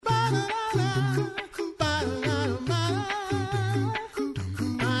You're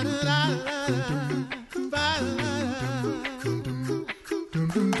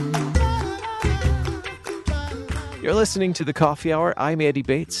listening to The Coffee Hour. I'm Andy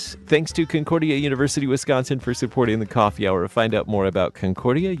Bates. Thanks to Concordia University, Wisconsin for supporting The Coffee Hour. Find out more about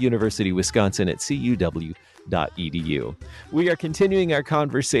Concordia University, Wisconsin at cuw.edu. We are continuing our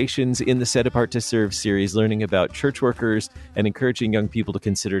conversations in the Set Apart to Serve series, learning about church workers and encouraging young people to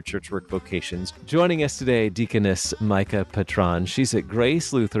consider church work vocations. Joining us today, Deaconess Micah Patron. She's at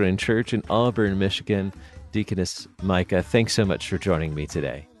Grace Lutheran Church in Auburn, Michigan. Deaconess Micah, thanks so much for joining me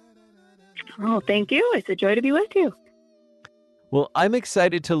today. Oh, thank you. It's a joy to be with you. Well, I'm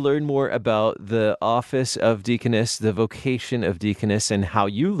excited to learn more about the office of deaconess, the vocation of deaconess, and how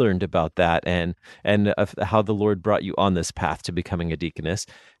you learned about that and how the Lord brought you on this path to becoming a deaconess.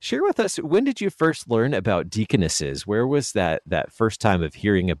 Share with us, when did you first learn about deaconesses? Where was that first time of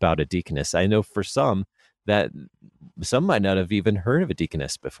hearing about a deaconess? I know for some might not have even heard of a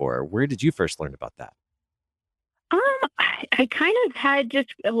deaconess before. Where did you first learn about that? I kind of had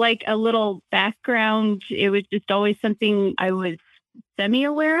just like a little background. It was just always something I was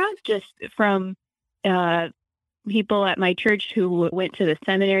semi-aware of, just from people at my church who went to the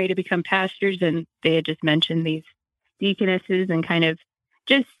seminary to become pastors, and they had just mentioned these deaconesses and kind of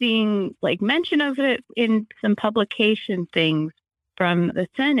just seeing like mention of it in some publication things from the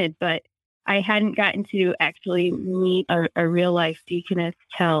Synod, but I hadn't gotten to actually meet a real life deaconess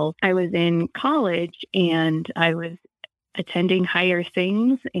till I was in college, and I was attending higher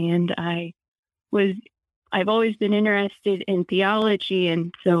things, and I've always been interested in theology,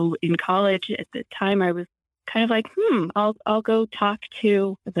 and so in college at the time I was kind of like, I'll go talk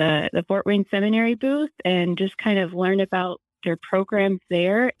to the Fort Wayne Seminary booth and just kind of learn about their programs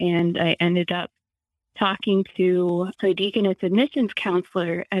there. And I ended up talking to a deaconess admissions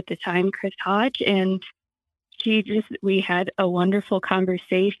counselor at the time, Chris Hodge, and we had a wonderful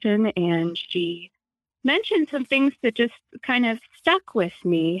conversation, and she mentioned some things that just kind of stuck with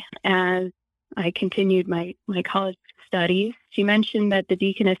me as I continued my college studies. She mentioned that the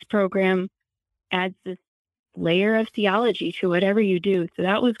deaconess program adds this layer of theology to whatever you do. So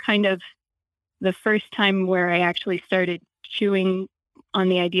that was kind of the first time where I actually started chewing on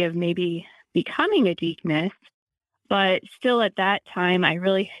the idea of maybe becoming a deaconess. But still at that time, I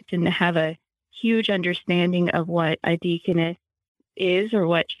really didn't have a huge understanding of what a deaconess is or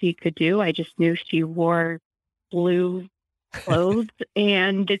what she could do. I just knew she wore blue clothes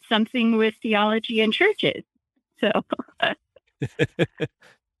and did something with theology in churches. So,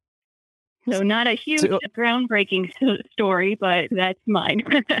 so not a huge groundbreaking story, but that's mine.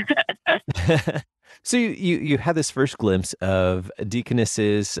 So you had this first glimpse of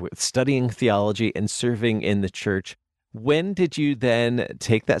deaconesses studying theology and serving in the church. When did you then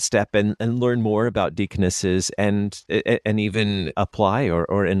take that step and learn more about deaconesses and even apply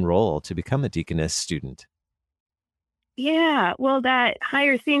or enroll to become a deaconess student? Yeah, well, that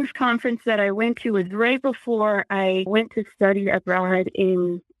Higher Things conference that I went to was right before I went to study abroad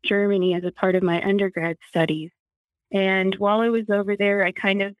in Germany as a part of my undergrad studies. And while I was over there, I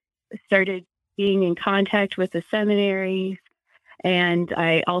kind of started being in contact with the seminaries. And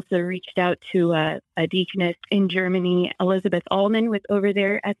I also reached out to a deaconess in Germany. Elizabeth Allman was over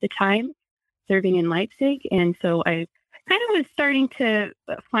there at the time, serving in Leipzig. And so I kind of was starting to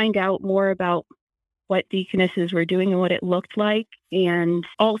find out more about what deaconesses were doing and what it looked like. And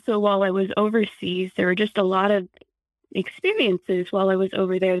also while I was overseas, there were just a lot of experiences while I was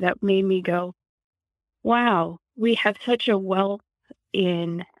over there that made me go, wow, we have such a wealth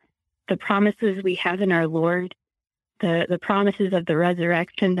in the promises we have in our Lord, the promises of the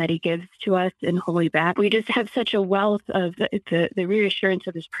resurrection that he gives to us in Holy Baptism. We just have such a wealth of the reassurance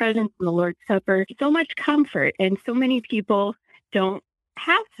of his presence in the Lord's Supper, so much comfort. And so many people don't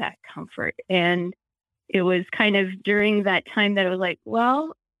have that comfort. And it was kind of during that time that I was like,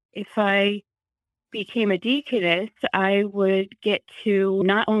 well, if I became a deaconess, I would get to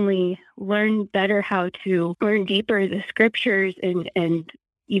not only learn better how to learn deeper the scriptures and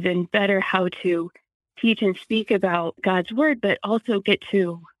even better how to teach and speak about God's word, but also get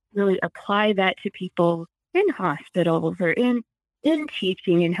to really apply that to people in hospitals or in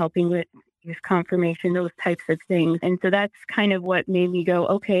teaching and helping with youth confirmation, those types of things. And so that's kind of what made me go,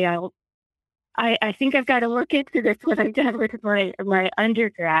 okay, I think I've got to look into this when I'm done with my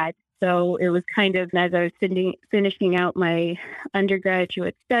undergrad. So it was kind of as I was finishing out my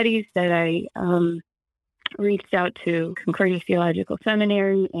undergraduate studies that I reached out to Concordia Theological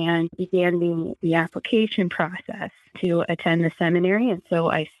Seminary and began the application process to attend the seminary. And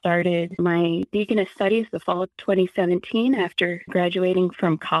so I started my deaconess studies the fall of 2017 after graduating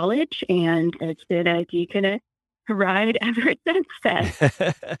from college, and it's been a deaconess ride ever since then.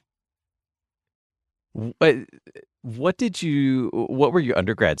 What were your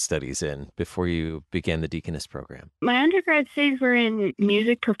undergrad studies in before you began the deaconess program? My undergrad studies were in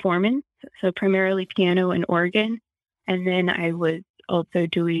music performance, so primarily piano and organ. And then I was also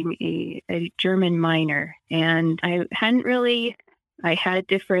doing a German minor. And I had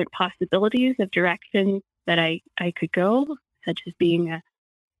different possibilities of directions that I could go, such as being a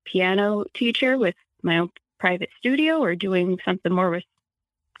piano teacher with my own private studio, or doing something more with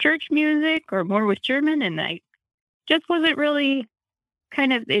church music or more with German. And I just wasn't really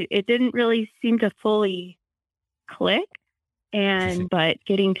it didn't really seem to fully click. But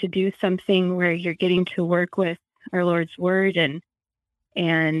getting to do something where you're getting to work with our Lord's word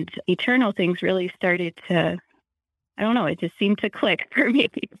and eternal things really started to, I don't know, it just seemed to click for me.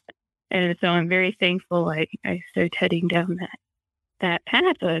 And so I'm very thankful I started heading down that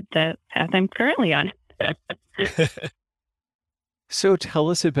path, the path I'm currently on. So tell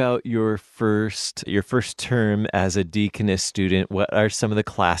us about your first term as a deaconess student. What are some of the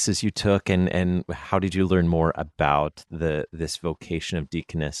classes you took, and how did you learn more about this vocation of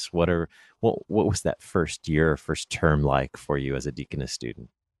deaconess? What was that first year, first term like for you as a deaconess student?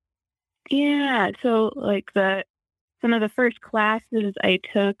 Yeah, so some of the first classes I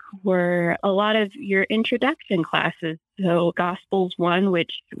took were a lot of your introduction classes. So Gospels 1,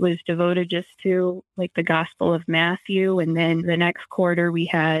 which was devoted just to like the Gospel of Matthew. And then the next quarter, we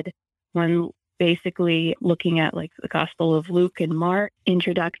had one basically looking at like the Gospel of Luke and Mark,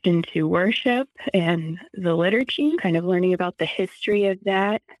 introduction to worship and the liturgy, kind of learning about the history of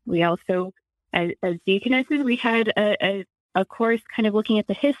that. We also, as deaconesses, we had a course kind of looking at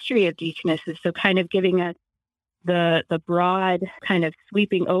the history of deaconesses. So kind of giving us the broad kind of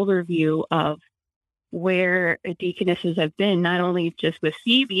sweeping overview of where deaconesses have been, not only just with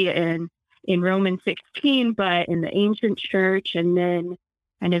Phoebe and in Romans 16, but in the ancient church, and then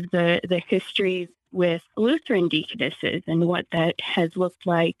kind of the history with Lutheran deaconesses and what that has looked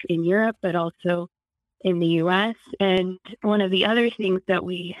like in Europe, but also in the U.S. And one of the other things that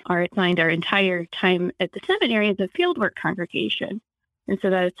we are assigned our entire time at the seminary is a fieldwork congregation. And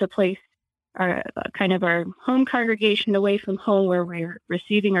so that's a place, our kind of our home congregation away from home, where we're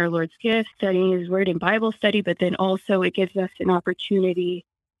receiving our Lord's gift, studying his word in Bible study, but then also it gives us an opportunity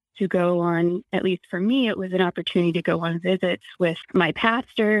to go on, at least for me, it was an opportunity to go on visits with my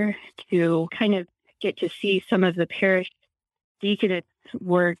pastor to kind of get to see some of the parish deaconess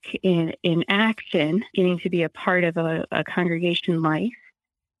work in action, getting to be a part of a congregation life.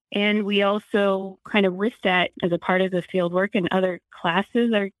 And we also kind of with that, as a part of the field work, and other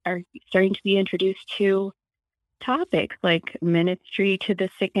classes are starting to be introduced to topics like ministry to the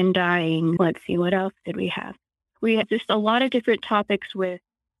sick and dying. Let's see, what else did we have? We had just a lot of different topics with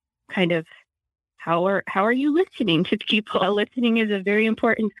kind of how are you listening to people? Listening is a very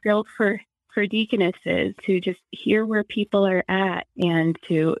important skill for deaconesses, to just hear where people are at, and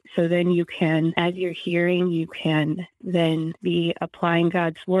so then you can, as you're hearing, you can then be applying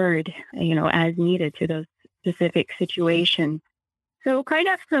God's word, as needed to those specific situations. So kind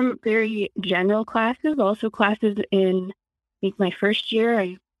of some very general classes, also classes in, I think my first year,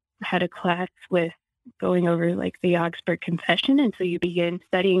 I had a class with going over like the Augsburg Confession. And so you begin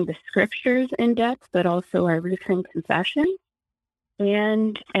studying the scriptures in depth, but also our Lutheran confession.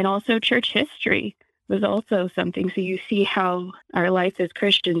 And also church history was also something. So you see how our life as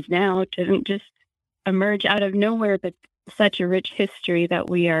Christians now doesn't just emerge out of nowhere, but such a rich history that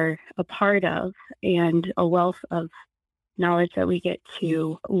we are a part of, and a wealth of knowledge that we get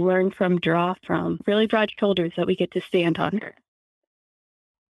to learn from, draw from, really broad shoulders that we get to stand on.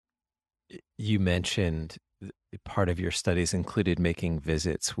 You mentioned part of your studies included making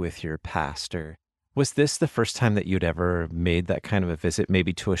visits with your pastor. Was this the first time that you'd ever made that kind of a visit,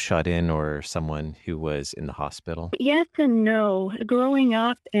 maybe to a shut-in or someone who was in the hospital? Yes and no. Growing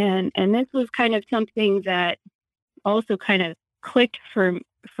up, and this was kind of something that also kind of clicked for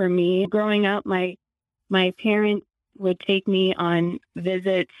me. Growing up, my parents would take me on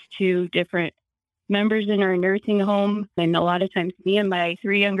visits to different members in our nursing home, and a lot of times me and my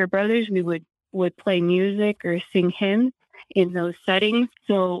 3 younger brothers, we would play music or sing hymns in those settings.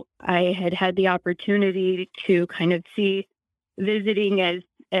 So I had the opportunity to kind of see visiting as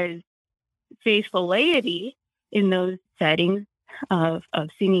faithful laity in those settings of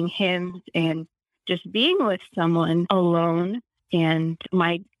singing hymns and just being with someone alone And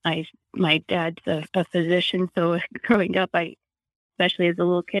my dad's a physician, so growing up, especially as a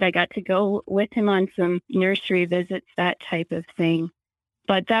little kid, I got to go with him on some nursery visits, that type of thing.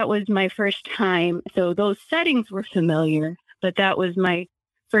 But that was my first time. So those settings were familiar, but that was my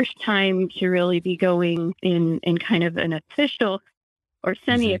first time to really be going in kind of an official or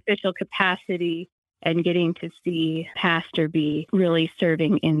semi-official capacity and getting to see pastor be really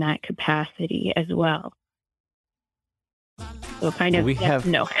serving in that capacity as well. So kind of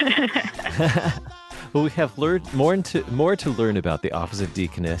no. Well, we have learned more to learn about the office of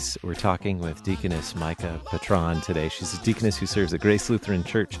deaconess. We're talking with Deaconess Micah Patron today. She's a deaconess who serves at Grace Lutheran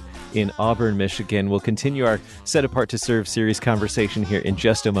Church in Auburn, Michigan. We'll continue our Set Apart to Serve series conversation here in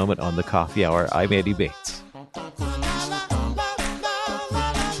just a moment on the Coffee Hour. I'm Andy Bates.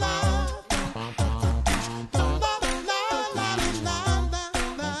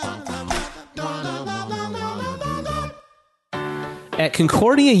 At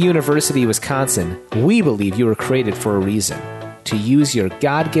Concordia University, Wisconsin, we believe you were created for a reason: to use your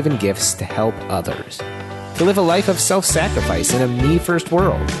God-given gifts to help others, to live a life of self-sacrifice in a me-first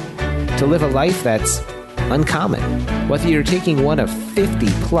world, to live a life that's uncommon. Whether you're taking one of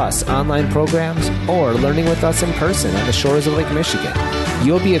 50-plus online programs or learning with us in person on the shores of Lake Michigan,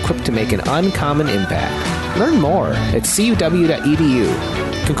 you'll be equipped to make an uncommon impact. Learn more at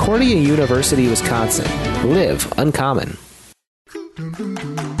cuw.edu. Concordia University, Wisconsin. Live uncommon.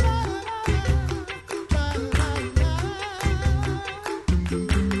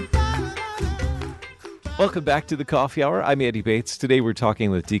 Welcome back to the Coffee Hour. I'm Andy Bates. Today we're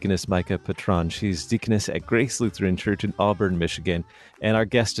talking with Deaconess Micah Patron. She's deaconess at Grace Lutheran Church in Auburn, Michigan. And our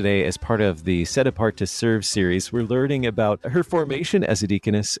guest today, as part of the Set Apart to Serve series, we're learning about her formation as a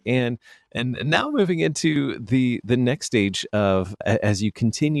deaconess and now moving into the next stage of, as you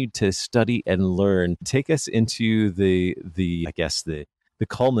continue to study and learn. Take us into the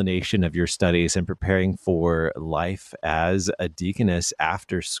culmination of your studies and preparing for life as a deaconess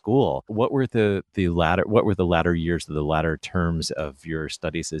after school. What were the latter years, the latter terms of your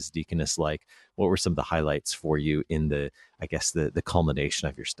studies as deaconess like? What were some of the highlights for you in the culmination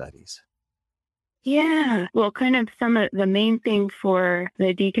of your studies? Yeah, well, kind of some of the main things for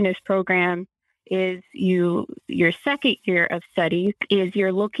the deaconess program is your second year of studies is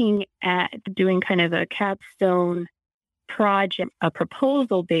you're looking at doing kind of a capstone project, a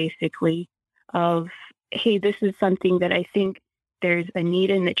proposal basically of, hey, this is something that I think there's a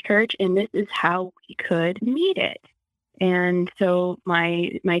need in the church and this is how we could meet it. And so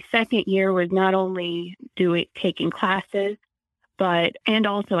my second year was not only taking classes, and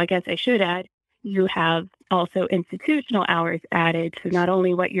also, I guess I should add, you have also institutional hours added. So not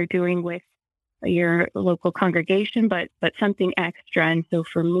only what you're doing with your local congregation, but something extra. And so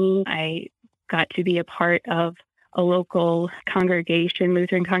for me, I got to be a part of a local congregation,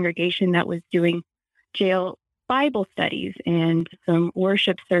 Lutheran congregation, that was doing jail Bible studies and some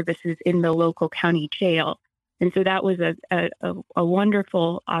worship services in the local county jail. And so that was a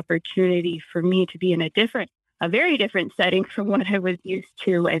wonderful opportunity for me to be in a very different setting from what I was used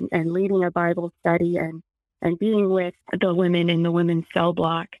to, and leading a Bible study and being with the women in the women's cell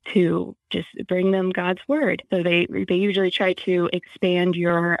block to just bring them God's word. So they usually try to expand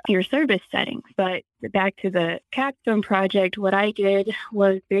your service settings. But back to the capstone project, what I did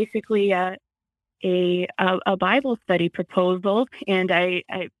was basically a Bible study proposal. And I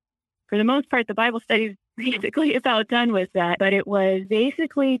for the most part, the Bible study is basically about done with that. But it was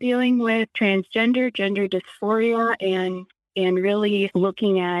basically dealing with transgender, gender dysphoria, and really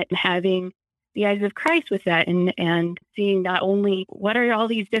looking at having the eyes of Christ with that, and seeing not only what are all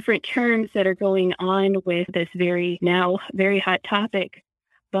these different terms that are going on with this very hot topic,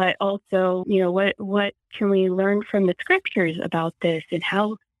 but also, what can we learn from the scriptures about this, and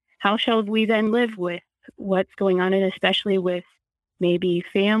how shall we then live with what's going on, and especially with maybe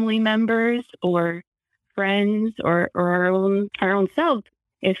family members or friends or our own selves,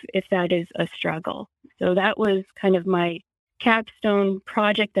 if that is a struggle. So that was kind of my capstone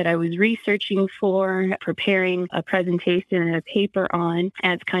project that I was researching for, preparing a presentation and a paper on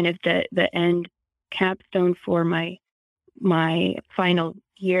as kind of the end capstone for my final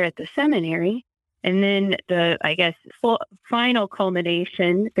year at the seminary. And then full final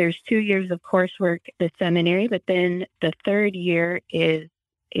culmination, there's 2 years of coursework at the seminary, but then the third year is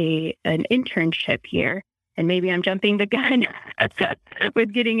an internship year. And maybe I'm jumping the gun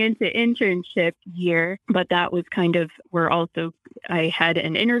with getting into internship year, but that was kind of where also I had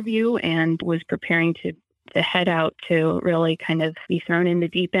an interview and was preparing to head out to really kind of be thrown in the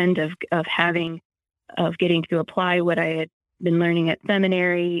deep end of getting to apply what I had been learning at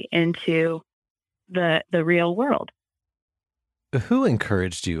seminary into the real world. Who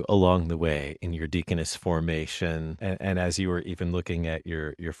encouraged you along the way in your deaconess formation? And as you were even looking at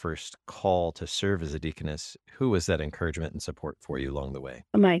your first call to serve as a deaconess, who was that encouragement and support for you along the way?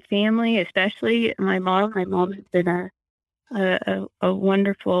 My family, especially my mom. My mom has been a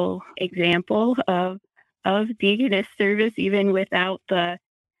wonderful example of deaconess service, even without the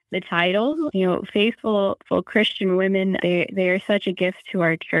title. Faithful full Christian women, they are such a gift to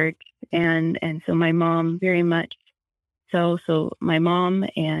our church, and so my mom very much. So my mom,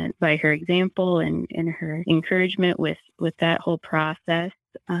 and by her example and her encouragement with that whole process,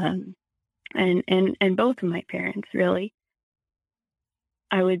 and both of my parents really.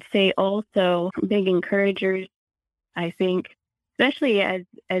 I would say also big encouragers. I think, especially as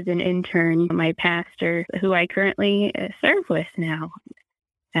an intern, my pastor, who I currently serve with now,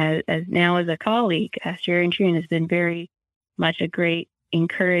 as a colleague, Pastor Aaron has been very much a great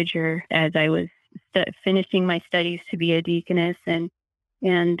encourager as I was finishing my studies to be a deaconess,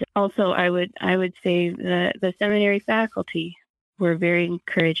 and also I would say the seminary faculty were very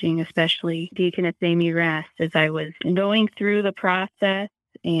encouraging, especially Deaconess Amy Rast, as I was going through the process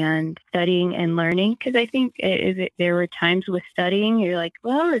and studying and learning. Because I think there were times with studying, you're like,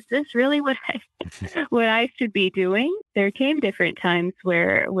 well, is this really what I should be doing? There came different times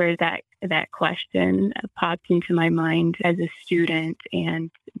where that question popped into my mind as a student,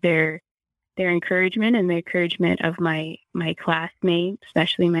 and their encouragement and the encouragement of my classmates,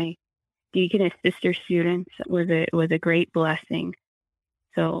 especially my deaconess sister students, was a great blessing.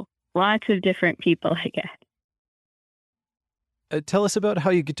 So lots of different people, I guess. Tell us about how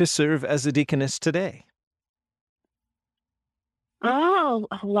you get to serve as a deaconess today. Oh,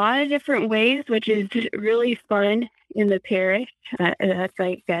 a lot of different ways, which is really fun in the parish. That's,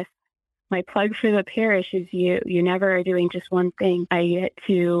 I guess, my plug for the parish is you never are doing just one thing. I get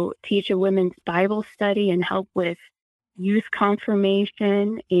to teach a women's Bible study and help with youth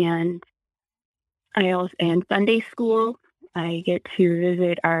confirmation, and Sunday school. I get to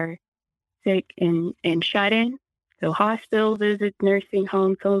visit our sick and shut-in, so hospital visits, nursing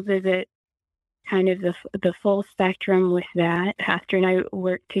homes, home visits, kind of the full spectrum with that. Pastor and I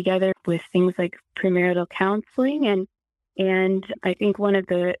work together with things like premarital counseling, and I think one of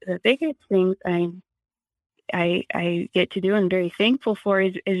the biggest things I get to do and very thankful for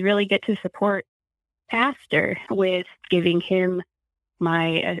is really get to support Pastor with giving him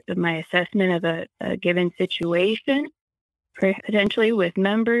my assessment of a given situation, potentially with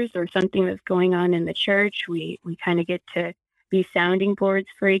members or something that's going on in the church. We kind of get to be sounding boards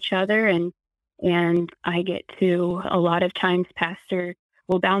for each other, and I get to, a lot of times, Pastor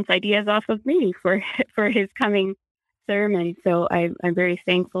will bounce ideas off of me for his coming sermon. So I'm very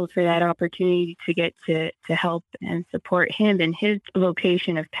thankful for that opportunity to get to help and support him in his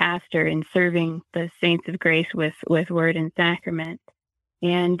vocation of pastor in serving the saints of grace with word and sacrament.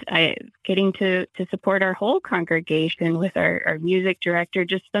 And getting to support our whole congregation with our music director.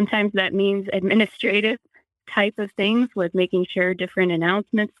 Just sometimes that means administrative type of things, with making sure different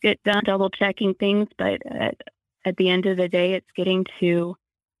announcements get done, double checking things. But at the end of the day, it's getting to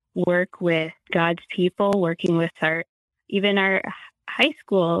work with God's people, working with our high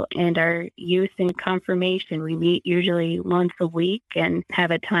school and our youth in confirmation. We meet usually once a week and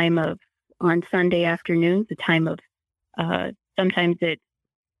have a time on Sunday afternoons, a time of sometimes it's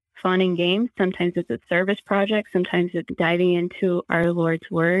fun and games, sometimes it's a service project, sometimes it's diving into our Lord's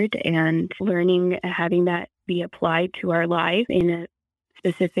Word and learning, having that be applied to our life in a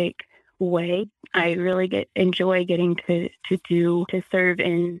specific way. I really enjoy getting to serve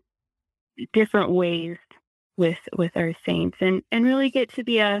in different ways with our saints, and really get to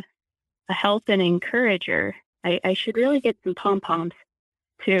be a help and encourager. I should really get some pom-poms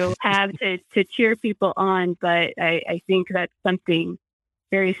to have to cheer people on, but I think that's something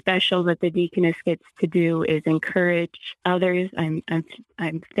very special that the deaconess gets to do, is encourage others. I'm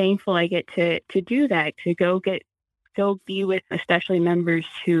thankful I get to do that, to go be with especially members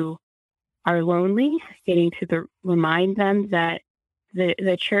who are lonely, getting to remind them that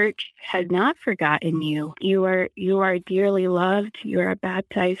the church has not forgotten you. You are dearly loved. You are a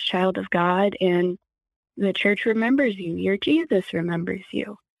baptized child of God, and the church remembers you. Your Jesus remembers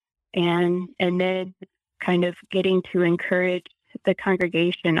you. And then kind of getting to encourage the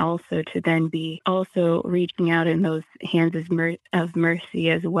congregation also to then be also reaching out in those hands of mercy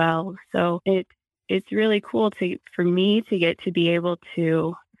as well. So it's really cool for me to get to be able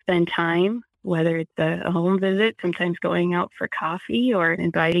to spend time, whether it's a home visit, sometimes going out for coffee, or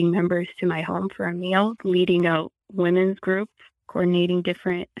inviting members to my home for a meal, leading a women's group, coordinating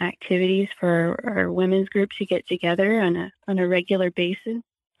different activities for our women's group to get together on a regular basis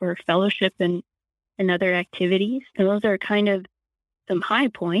for fellowship and other activities. And those are kind of high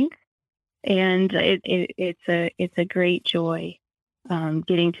points, and it's a great joy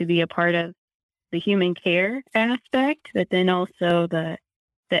getting to be a part of the human care aspect, but then also the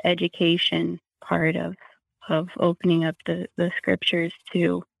education part of opening up the scriptures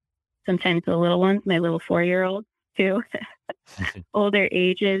to sometimes the little ones, my little 4-year-old too, older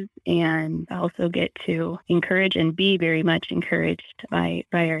ages, and also get to encourage and be very much encouraged by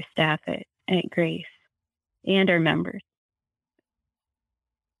our staff at Grace and our members.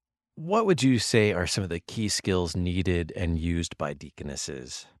 What would you say are some of the key skills needed and used by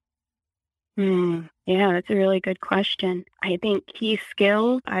deaconesses? Yeah, that's a really good question. I think key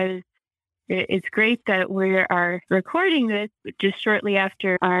skills, it's great that we are recording this just shortly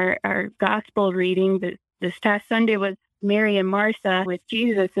after our gospel reading. This past Sunday was Mary and Martha with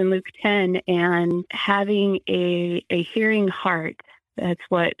Jesus in Luke 10, and having a hearing heart. That's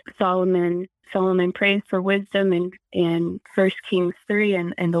what Solomon prays for wisdom in 1 Kings 3,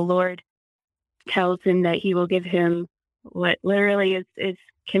 and the Lord tells him that he will give him what literally is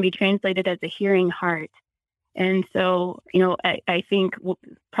can be translated as a hearing heart. And so, I think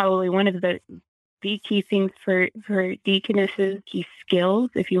probably one of the key things for deaconesses, key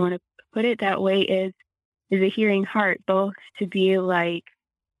skills, if you want to put it that way, is a hearing heart, both to be like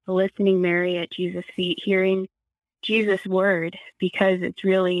a listening Mary at Jesus' feet, hearing Jesus' word, because it's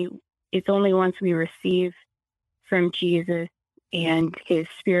only once we receive from Jesus and his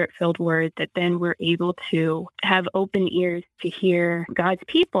spirit-filled word that then we're able to have open ears to hear God's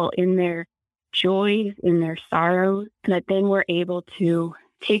people in their joys, in their sorrows, and that then we're able to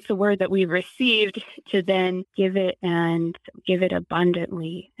take the word that we've received to then give it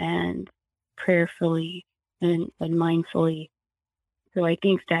abundantly and prayerfully and mindfully. So I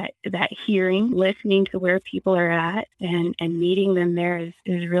think that hearing, listening to where people are at and meeting them there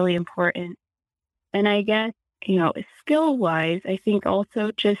is really important. And I guess, skill-wise, I think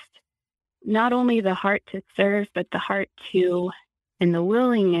also just not only the heart to serve, but the heart to, and the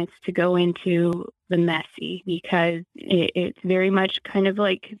willingness to go into the messy, because it's very much kind of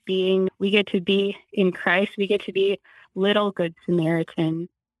like we get to be in Christ, we get to be little good Samaritans,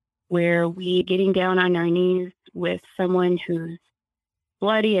 where we getting down on our knees with someone who's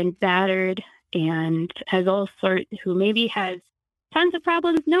bloody and battered and has all sorts, who maybe has tons of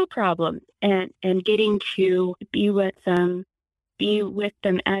problems, no problems, and getting to be with them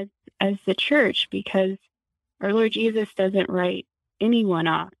as the church, because our Lord Jesus doesn't write anyone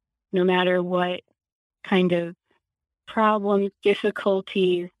off, no matter what kind of problems,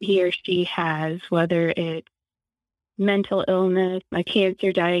 difficulties he or she has, whether it's mental illness, a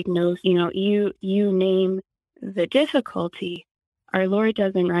cancer diagnosis, you name the difficulty. Our Lord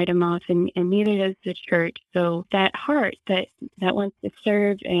doesn't write them off, and neither does the church. So that heart that wants to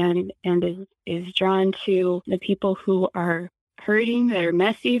serve and is drawn to the people who are hurting, that are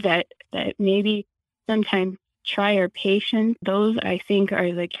messy, that maybe sometimes try our patience, those I think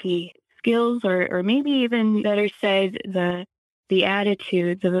are the key skills, or maybe even better said, the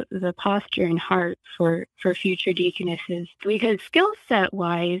attitude, the posture and heart for future deaconesses. Because skill set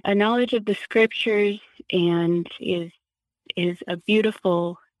wise, a knowledge of the scriptures and is a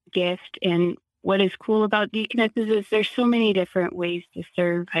beautiful gift. And what is cool about deaconesses is there's so many different ways to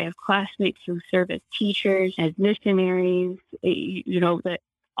serve. I have classmates who serve as teachers, as missionaries, as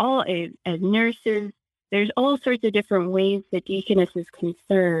nurses. There's all sorts of different ways that deaconesses can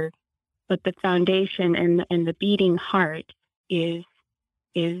serve, but the foundation and the beating heart is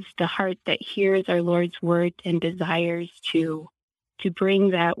the heart that hears our Lord's word and desires to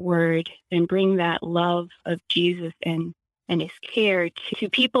bring that word and bring that love of Jesus and his care to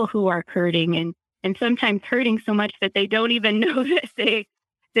people who are hurting and sometimes hurting so much that they don't even know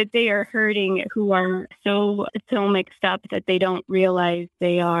that they are hurting, who are so mixed up that they don't realize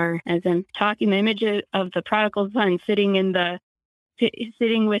they are. As I'm talking, the image of the prodigal son sitting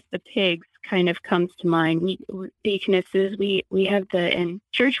with the pigs kind of comes to mind. Deaconesses, we have and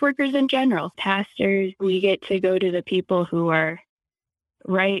church workers in general, pastors, we get to go to the people who are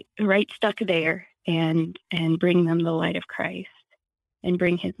right stuck there and bring them the light of Christ and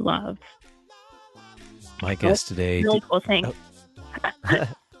bring his love. My guest today, really cool thing.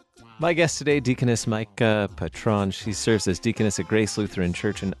 My guest today, Deaconess Micah Patron. She serves as deaconess at Grace Lutheran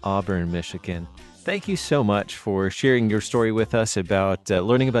Church in Auburn, Michigan. Thank you so much for sharing your story with us about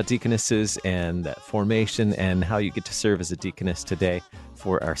learning about deaconesses and formation and how you get to serve as a deaconess today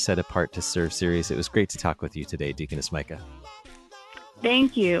for our Set Apart to Serve series. It was great to talk with you today, Deaconess Micah.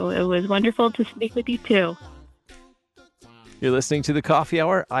 Thank you. It was wonderful to speak with you too. You're listening to The Coffee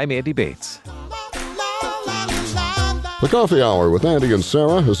Hour. I'm Andy Bates. The Coffee Hour with Andy and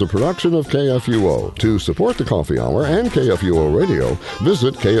Sarah is a production of KFUO. To support the Coffee Hour and KFUO Radio,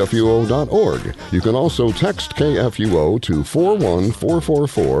 visit KFUO.org. You can also text KFUO to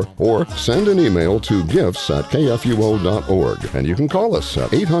 41444 or send an email to gifts@kfuo.org. And you can call us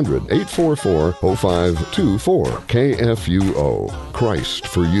at 800-844-0524. KFUO. Christ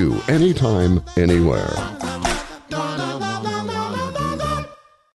for you, anytime, anywhere.